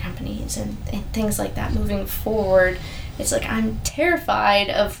bigger companies and things like that moving forward. It's I'm terrified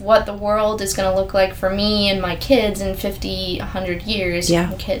of what the world is going to look like for me and my kids in 50, 100 years,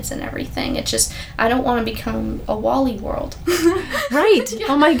 and kids and everything. It's just, I don't want to become a Wall-E world. Right. Yeah.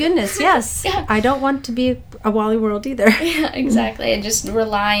 Oh my goodness, yes. Yeah. I don't want to be a Wall-E world either. Yeah, exactly. And just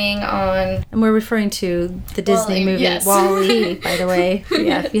relying on... And we're referring to the Disney movie, Wall-E, by the way.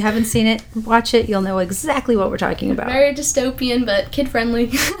 Yeah, if you haven't seen it, watch it. You'll know exactly what we're talking about. Very dystopian, but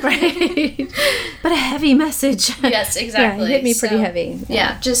kid-friendly. Right. But a heavy message. Yes, exactly. Yeah, it hit me pretty heavy.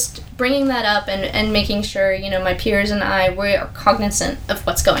 Yeah, just bringing that up and making sure, my peers and I, we are cognizant of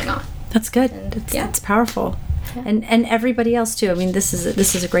what's going on. That's good. It's powerful. Yeah. And everybody else too. I mean, this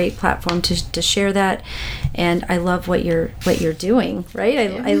is a great platform to share that, and I love what you're doing. Right?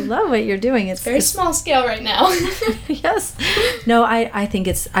 I love what you're doing. It's very small scale right now. Yes. No, I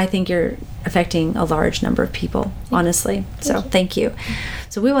think you're affecting a large number of people. Honestly. Thank you.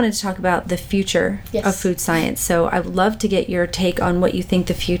 So we wanted to talk about the future of food science. So I would love to get your take on what you think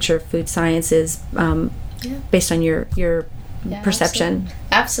the future of food science is, based on your perception.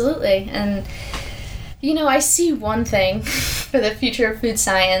 Absolutely. And I see one thing for the future of food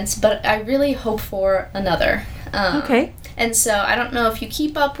science, but I really hope for another. Okay. And so I don't know if you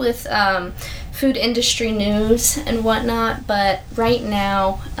keep up with food industry news and whatnot, but right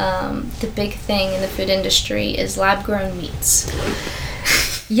now the big thing in the food industry is lab-grown meats.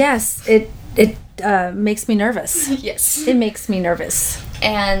 Yes, it makes me nervous. Yes. It makes me nervous.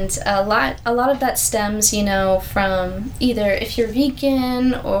 And a lot of that stems, from either if you're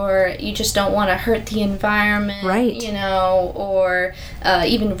vegan or you just don't want to hurt the environment, right? Or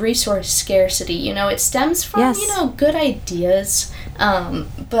even resource scarcity. It stems from, good ideas,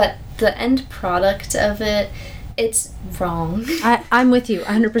 but the end product of it, it's wrong. I'm with you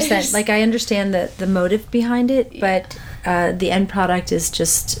 100%. Like, I understand the motive behind it, but the end product is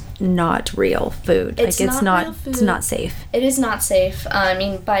just not real food. It's not real food. It's not safe. It is not safe. I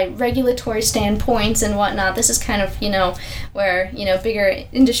mean, by regulatory standpoints and whatnot, this is kind of, where, bigger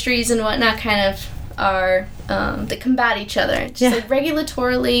industries and whatnot kind of are, they combat each other. Just like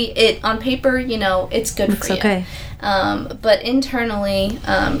regulatorily, on paper, it's good for you. Okay. But internally,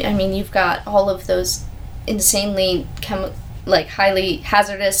 you've got all of those insanely highly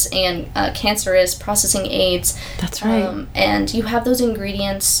hazardous and cancerous processing aids. That's right. And you have those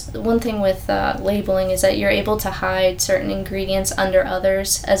ingredients. One thing with labeling is that you're able to hide certain ingredients under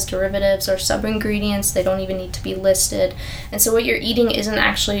others as derivatives or sub-ingredients. They don't even need to be listed. And so what you're eating isn't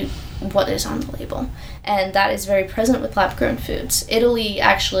actually what is on the label. And that is very present with lab-grown foods. Italy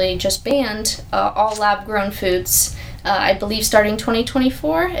actually just banned all lab-grown foods, I believe starting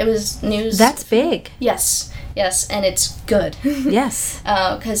 2024. It was news. That's big. Yes, and it's good. Yes.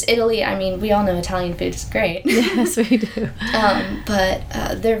 Because Italy, we all know Italian food is great. Yes, we do. But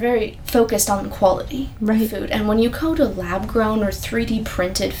they're very focused on quality of food. And when you go to lab-grown or 3D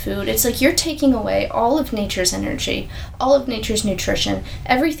printed food, it's like you're taking away all of nature's energy, all of nature's nutrition,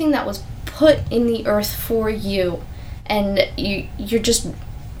 everything that was put in the earth for you, and you're just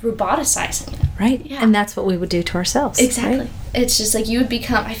roboticizing it. Right. Yeah. And that's what we would do to ourselves. Exactly. Right? It's just like you would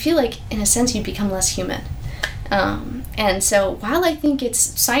become, I feel like, in a sense, you'd become less human. And so while I think it's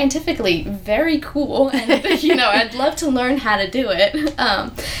scientifically very cool and, I'd love to learn how to do it,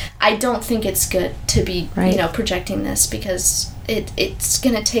 I don't think it's good to be, projecting this, because it's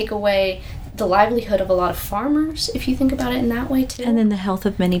going to take away the livelihood of a lot of farmers, if you think about it in that way, too. And then the health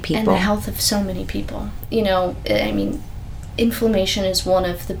of many people. And the health of so many people. Inflammation is one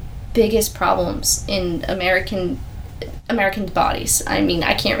of the biggest problems in American bodies.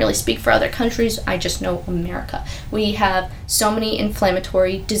 I can't really speak for other countries. I just know America. We have so many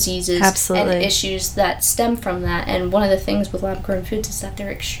inflammatory diseases and issues that stem from that. And one of the things with lab-grown foods is that they're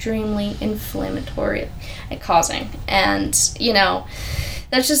extremely inflammatory and causing. And,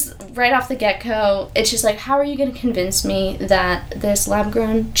 that's just right off the get-go. It's just like, how are you going to convince me that this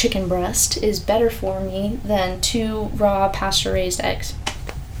lab-grown chicken breast is better for me than 2 raw pasture-raised eggs?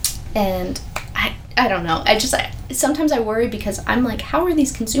 And I don't know. Sometimes I worry, because I'm like, how are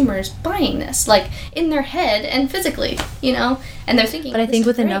these consumers buying this? Like, in their head and physically, and they're thinking. But I think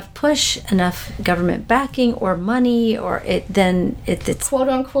with enough push, enough government backing or money, or it's quote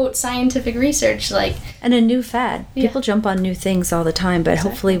unquote scientific research, and a new fad. People jump on new things all the time, but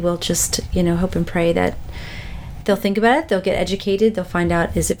hopefully we'll just, hope and pray that they'll think about it, they'll get educated, they'll find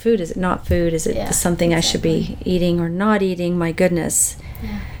out, is it food, is it not food, is it something I should be eating or not eating? My goodness.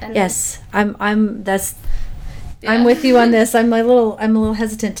 Yeah. Yes, I'm with you on this. I'm a little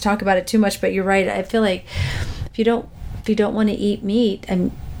hesitant to talk about it too much, but you're right. I feel like if you don't want to eat meat,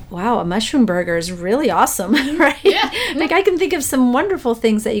 wow, a mushroom burger is really awesome, right? Yeah. Like, I can think of some wonderful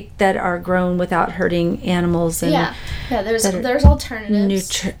things that are grown without hurting animals, and there's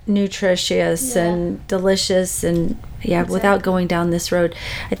alternatives, nutritious and delicious, and without going down this road.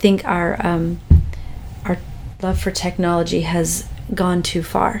 I think our love for technology has gone too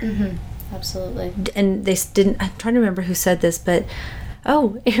far. Mm-hmm. Absolutely. And they didn't. I'm trying to remember who said this, but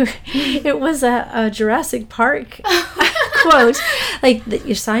it was a Jurassic Park quote. Like,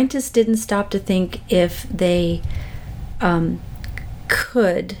 your scientists didn't stop to think if they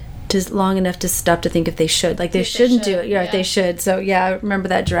could, just long enough to stop to think if they should. Like, they shouldn't do it. Yeah, they should. So I remember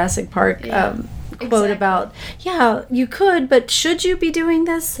that Jurassic Park quote about, you could, but should you be doing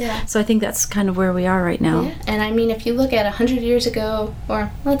this? Yeah. So I think that's kind of where we are right now. Yeah. And if you look at 100 years ago,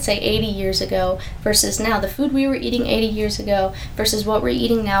 or let's say 80 years ago, versus now, the food we were eating 80 years ago versus what we're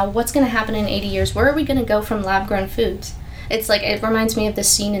eating now, what's going to happen in 80 years? Where are we going to go from lab-grown foods? It's like, it reminds me of the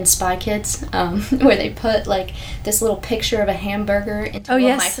scene in Spy Kids, where they put this little picture of a hamburger into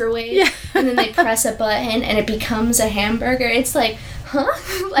a microwave, and then they press a button and it becomes a hamburger. It's like, huh?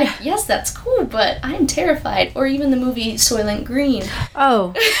 Yes, that's cool, but I'm terrified. Or even the movie Soylent Green.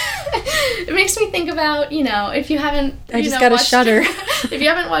 Oh. It makes me think about, if you haven't, I just got a shudder. If you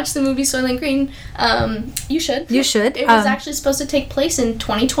haven't watched the movie Soylent Green, you should. You should. It was actually supposed to take place in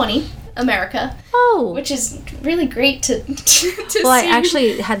 2020. America. Oh. Which is really great to see. Well, I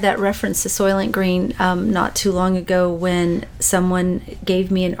actually had that reference to Soylent Green not too long ago when someone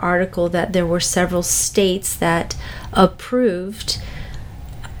gave me an article that there were several states that approved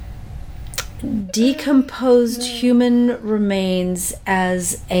decomposed human remains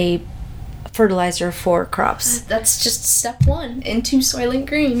as a fertilizer for crops. That's just step one into Soylent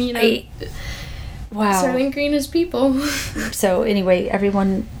Green, you know. Wow. Soylent Green is people. So anyway,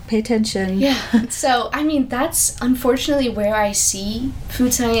 everyone pay attention. Yeah. So, I mean, that's unfortunately where I see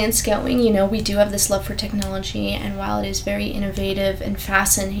food science going. You know, we do have this love for technology, and while it is very innovative and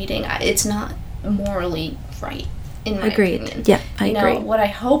fascinating, it's not morally right. In my opinion. Yeah, I agree. What I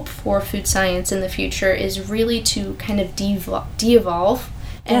hope for food science in the future is really to kind of de-evolve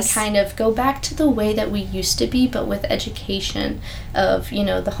and kind of go back to the way that we used to be, but with education of, you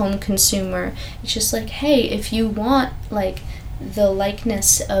know, the home consumer. It's just like, hey, if you want, like, the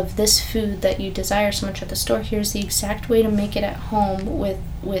likeness of this food that you desire so much at the store, here's the exact way to make it at home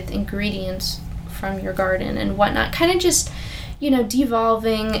with ingredients from your garden and whatnot. Kind of just, you know,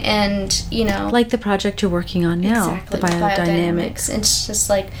 devolving and, you know... Like the project you're working on now, exactly, the Biodynamics. It's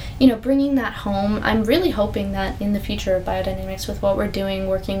just like, you know, bringing that home. I'm really hoping that in the future of Biodynamics, with what we're doing,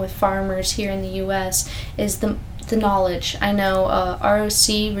 working with farmers here in the U.S., is the knowledge. I know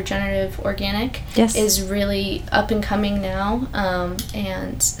ROC, Regenerative Organic, is really up and coming now,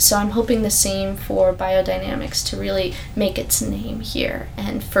 and so I'm hoping the same for Biodynamics to really make its name here,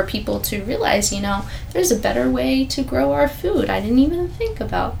 and for people to realize, you know, there's a better way to grow our food. I didn't even think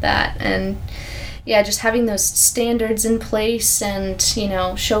about that. And yeah, just having those standards in place and, you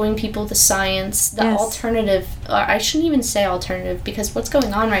know, showing people the science, the alternative. I shouldn't even say alternative, because what's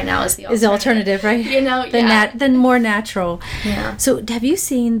going on right now is the alternative. Is the alternative, right? You know, the more natural. Yeah. So have you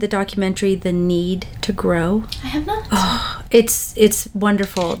seen the documentary The Need to Grow? I have not. Oh, it's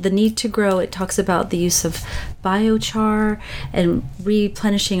wonderful. The Need to Grow, it talks about the use of biochar and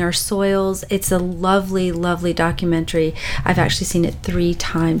replenishing our soils. It's a lovely, lovely documentary. I've actually seen it 3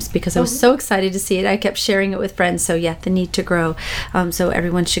 times because I was so excited to see it. I kept sharing it with friends. So yeah, The Need to Grow. So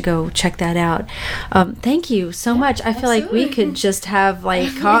everyone should go check that out. Thank you so much. I feel like we could just have we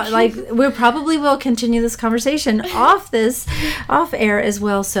probably will continue this conversation off air as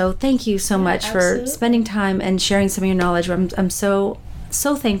well. So thank you so much for spending time and sharing some of your knowledge. I'm so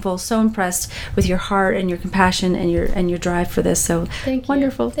thankful, so impressed with your heart and your compassion and your drive for this. So thank you.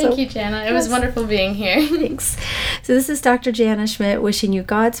 Wonderful. Thank you, Jana. It was wonderful being here. Thanks. So this is Dr. Jana Schmidt wishing you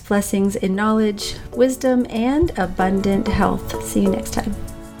God's blessings in knowledge, wisdom, and abundant health. See you next time.